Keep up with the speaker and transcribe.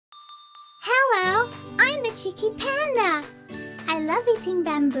Hello, I'm the cheeky panda. I love eating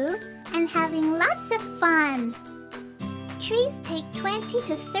bamboo and having lots of fun. Trees take 20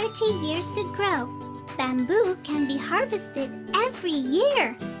 to 30 years to grow. Bamboo can be harvested every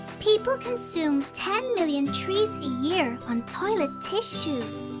year. People consume 10 million trees a year on toilet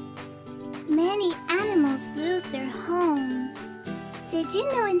tissues. Many animals lose their homes. Did you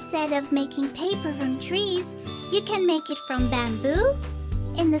know instead of making paper from trees, you can make it from bamboo?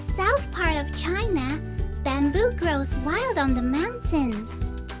 In the south part of China, bamboo grows wild on the mountains.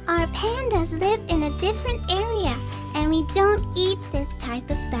 Our pandas live in a different area and we don't eat this type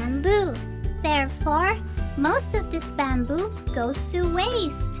of bamboo. Therefore, most of this bamboo goes to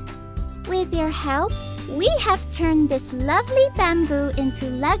waste. With your help, we have turned this lovely bamboo into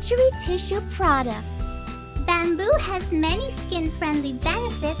luxury tissue products. Bamboo has many skin-friendly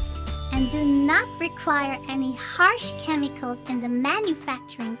benefits and do not require any harsh chemicals in the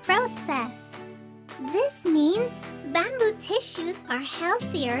manufacturing process. This means bamboo tissues are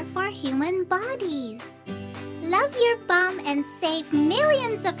healthier for human bodies. Love your bum and save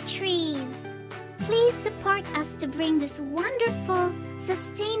millions of trees. Please support us to bring this wonderful,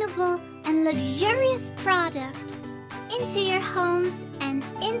 sustainable, and luxurious product into your homes and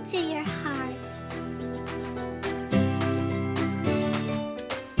into your heart.